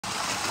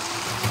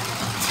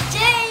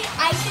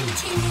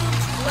continue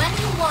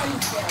 21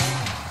 build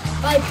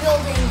by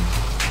building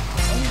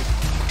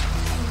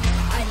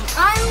an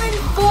island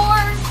for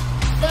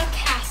the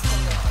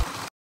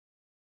castaway.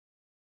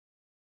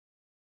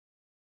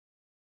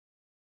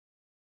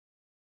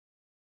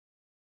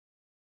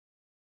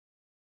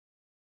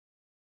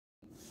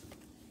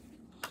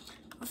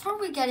 Before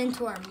we get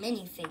into our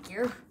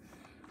minifigure,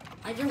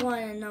 I just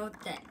want to note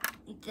that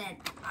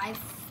I've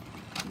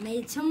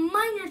made some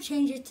minor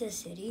changes to the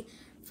city.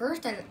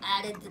 First, I've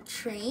added the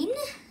train.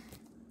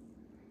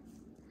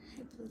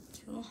 I put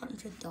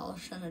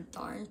 $200 on a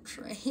darn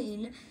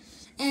train.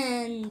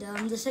 And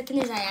the second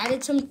is I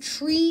added some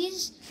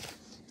trees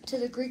to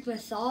the Greek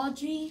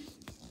mythology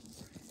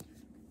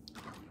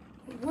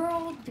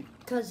world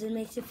because it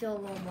makes it feel a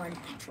little more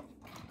natural.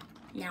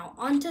 Now,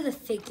 onto the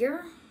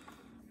figure.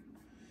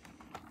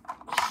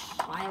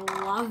 Oh, I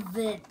love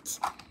it.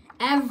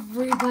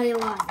 Everybody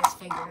loves this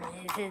figure.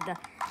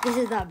 This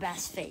is the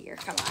best figure.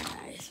 Come on,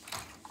 guys.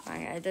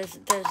 Okay, there's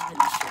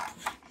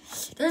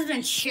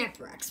been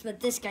shipwrecks, but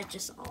this guy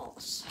just all.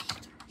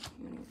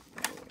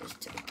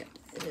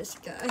 This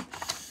guy.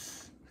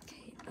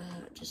 Okay,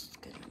 just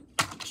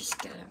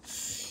gotta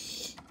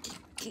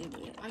give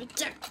me one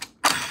sec.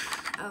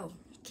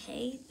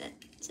 Okay,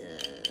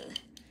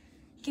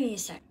 give me a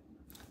sec.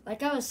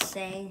 Like I was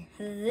saying,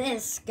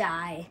 this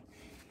guy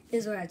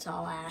is where it's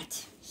all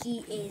at. He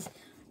is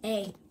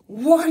a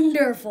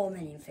wonderful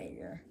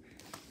minifigure.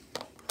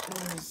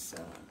 He's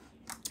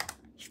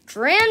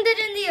stranded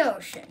in the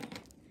ocean.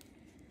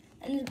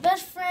 And his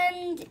best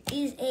friend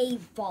is a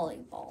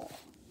volleyball,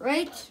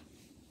 right?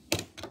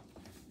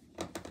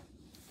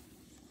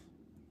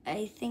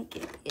 I think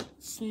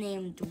it's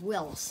named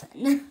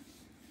Wilson.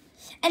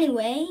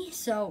 Anyway,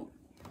 so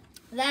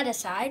that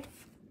aside,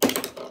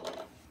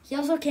 he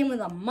also came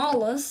with a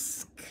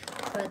mollusk,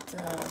 but,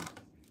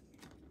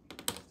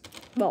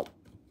 well,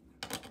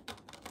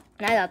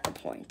 not at the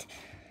point.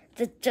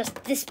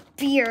 Just this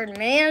beard,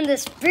 man.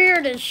 This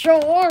beard is so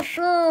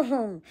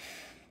awesome.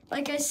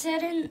 Like I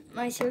said in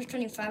my Series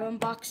 25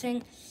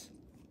 unboxing,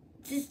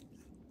 this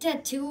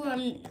tattoo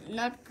I'm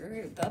not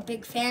a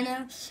big fan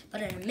of,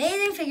 but an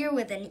amazing figure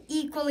with an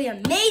equally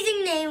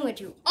amazing name,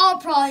 which you all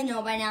probably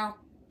know by now,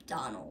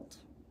 Donald.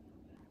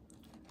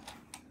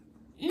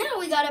 Now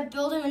we gotta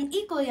build him an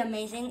equally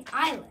amazing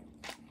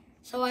island.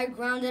 So I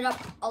grounded up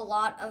a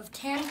lot of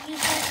tan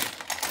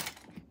pieces.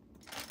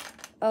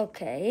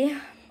 Okay,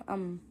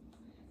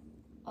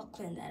 I'll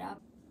clean that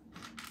up.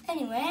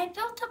 Anyway, I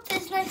built up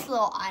this nice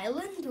little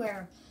island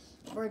where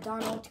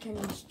Donald can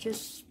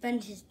just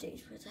spend his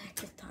days with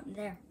active time.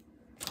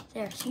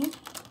 There, see?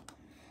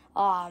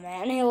 Aw,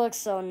 man, he looks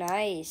so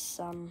nice.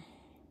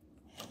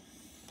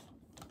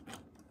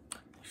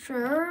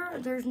 Sure,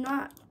 there's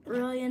not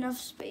really enough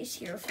space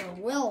here for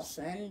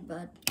Wilson,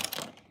 but,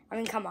 I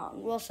mean, come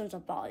on, Wilson's a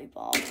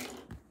volleyball.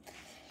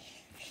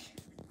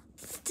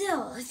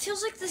 Still, it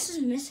feels like this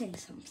is missing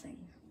something.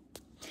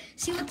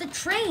 See, with the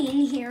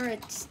train here,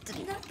 it's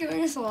not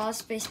giving us a lot of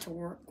space to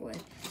work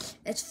with.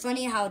 It's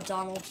funny how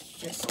Donald's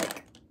just,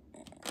 like,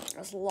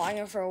 just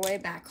longing for a way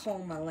back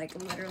home. And, like,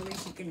 literally,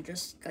 he can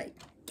just, like,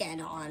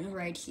 get on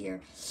right here.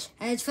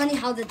 And it's funny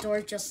how the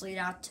doors just lead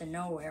out to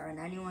nowhere. And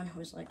anyone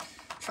who's, like,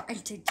 trying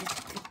to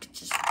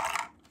just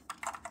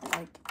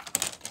like,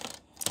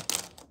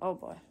 oh,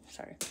 boy,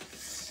 sorry.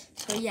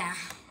 So, yeah,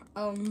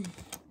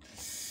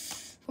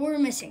 we're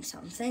missing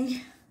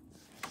something.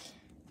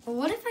 But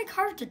what if I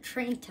carved a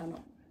train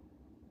tunnel?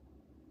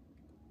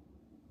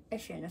 I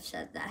shouldn't have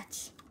said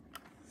that.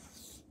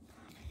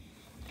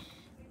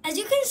 As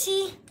you can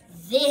see,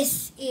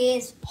 this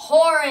is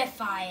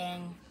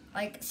horrifying.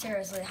 Like,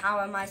 seriously, how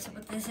am I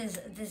supposed?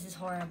 This is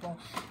horrible.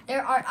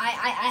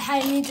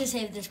 I need to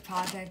save this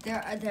project.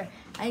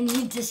 I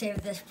need to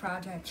save this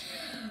project.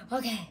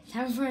 Okay,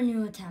 time for a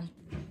new attempt.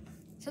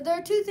 So there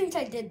are two things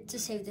I did to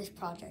save this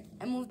project.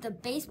 I moved the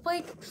base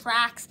plate,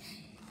 tracks,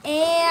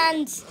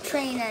 and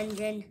train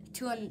engine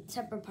to a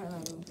separate part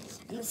of the room.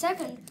 And the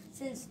second,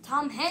 since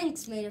Tom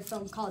Hanks made a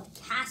film called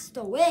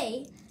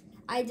Castaway,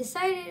 I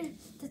decided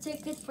to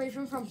take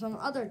inspiration from some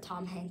other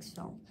Tom Hanks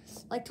films,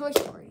 like Toy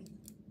Story,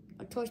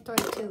 or Toy Story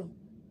 2,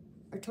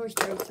 or Toy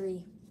Story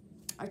 3,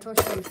 or Toy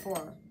Story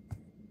 4.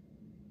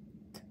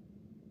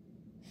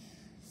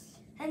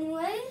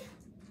 Anyway,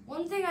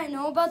 one thing I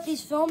know about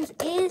these films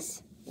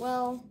is,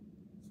 well,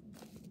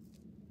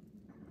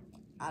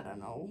 I don't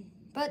know,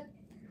 but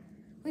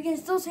we can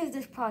still save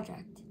this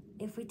project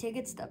if we take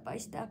it step by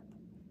step.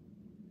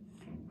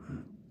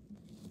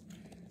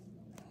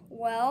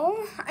 Well,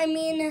 I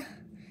mean,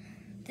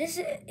 this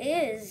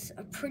is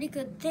a pretty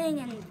good thing,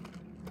 and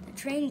the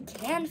train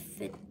can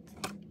fit.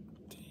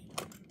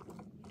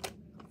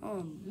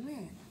 Oh,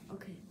 man.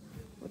 Okay,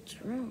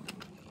 what's wrong?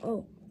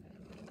 Oh,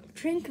 the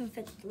train can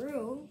fit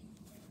through.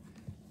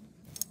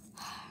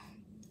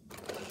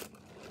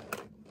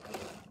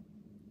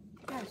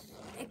 Yes,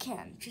 it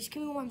can. Just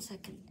give me 1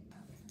 second.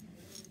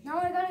 Now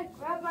I gotta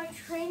grab my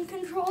train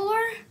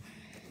controller,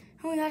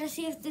 and we gotta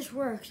see if this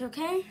works,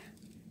 okay?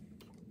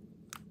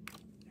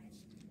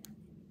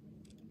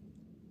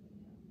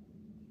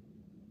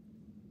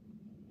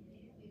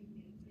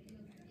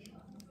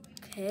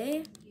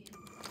 Okay.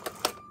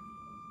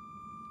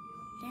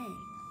 Dang.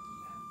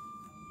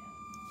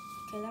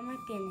 Okay, that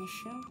might be an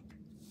issue.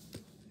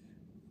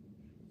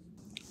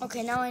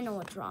 Okay, now I know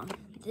what's wrong.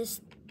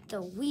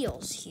 The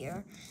wheels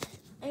here.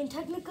 I mean,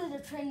 technically the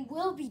train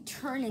will be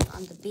turning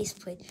on the base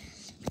plate.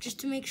 But just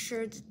to make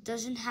sure that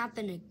doesn't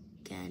happen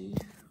again,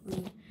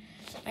 we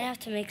might have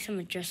to make some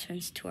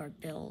adjustments to our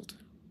build.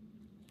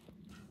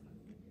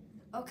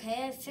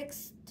 Okay, I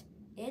fixed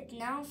it.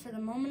 Now for the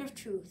moment of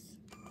truth.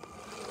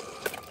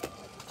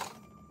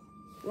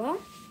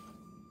 Well,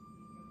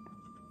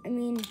 I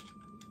mean,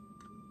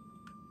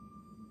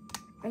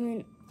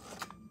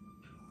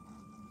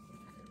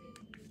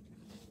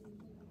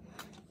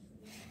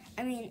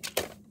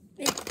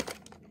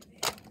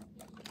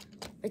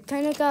 it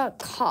kind of got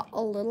caught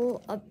a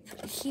little up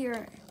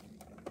here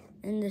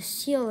in the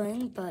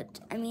ceiling, but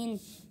I mean,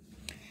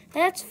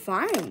 that's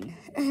fine.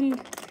 And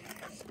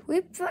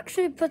we've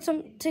actually put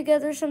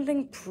together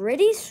something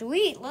pretty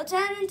sweet. Let's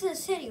head into the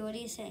city. What do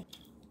you say?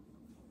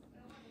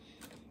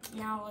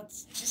 Now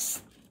let's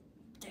just,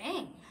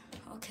 dang.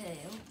 Okay,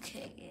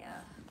 yeah.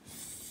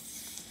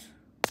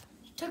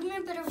 Took me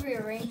a bit of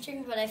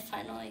rearranging, but I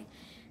finally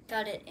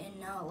got it in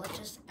now. Let's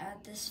just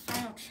add this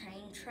final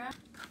train track.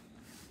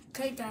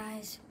 Okay,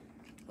 guys,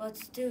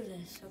 let's do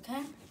this,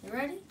 okay? You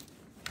ready?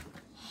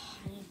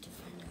 I need to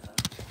find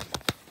out.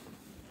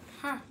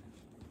 Huh.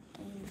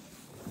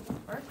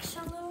 Works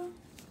a little?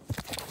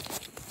 I'm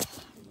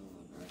a little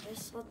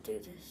nervous. Let's do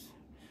this.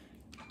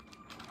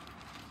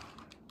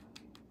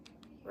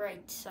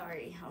 Right,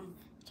 sorry.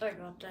 Sorry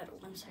about that.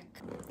 1 sec.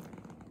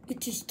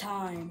 It is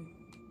time.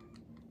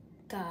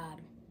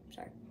 God.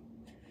 Sorry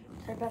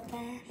about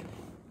that.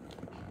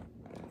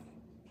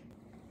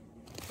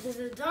 This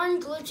is a darn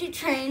glitchy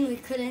train. We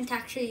couldn't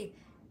actually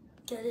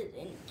get it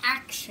in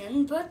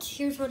action, but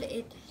here's what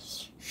it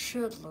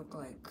should look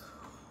like.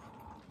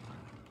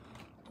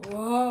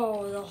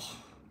 Whoa.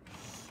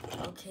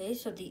 Okay,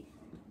 so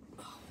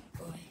oh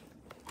boy.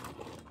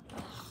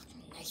 Oh,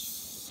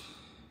 nice.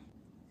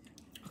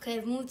 Okay,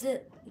 I've moved the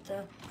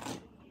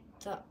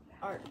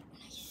art.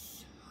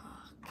 Nice.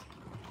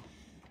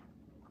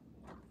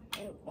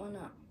 Okay. I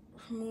wanna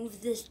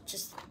remove this,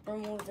 just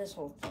remove this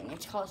whole thing.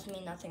 It's caused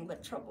me nothing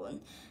but trouble in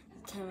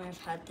the time I've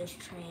had this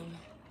train.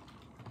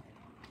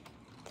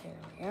 There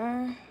we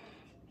are.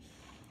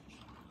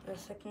 The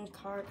second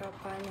car got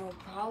by no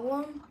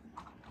problem,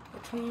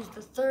 which means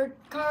the third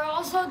car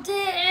also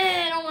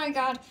did. Oh my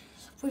God,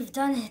 we've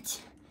done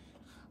it.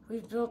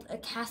 We've built a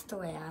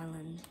castaway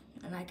island,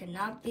 and I could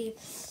not be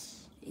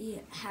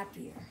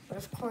happier. But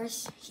of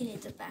course, he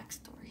needs a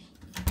backstory.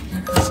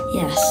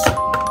 Yes.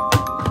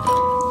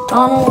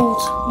 Donald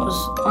was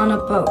on a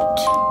boat.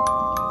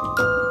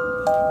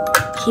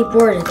 He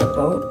boarded the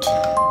boat.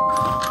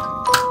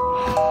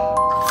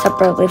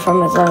 Separately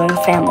from his loving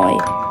family,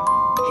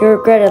 he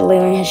regretted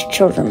leaving his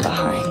children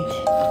behind.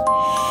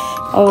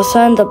 All of a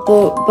sudden, the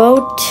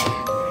boat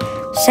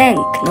sank.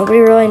 Nobody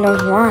really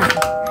knows why.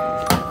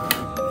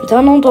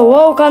 Donald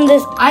awoke on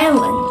this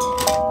island,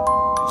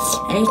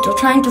 and he's still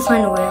trying to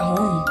find a way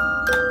home.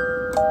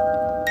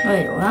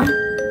 Wait, what?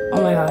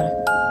 Oh my God.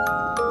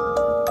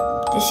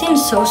 This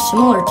seems so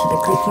similar to the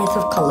Greek myth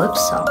of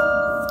Calypso.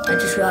 I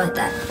just realized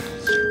that.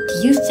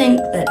 Do you think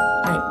that,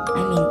 I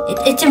mean,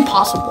 it's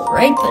impossible,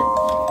 right? But,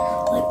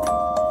 like,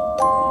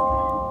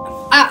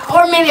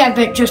 or maybe I've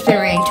just been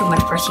reading too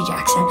much Percy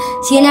Jackson.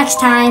 See you next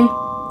time.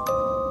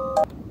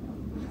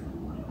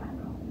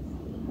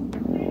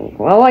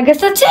 Well, I guess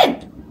that's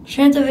it.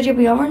 Shouldn't the video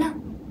be over now?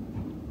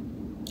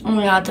 Oh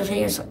my God, the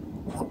video's,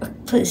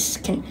 please,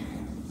 can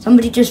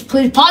somebody just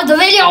please pause the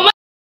video? Oh my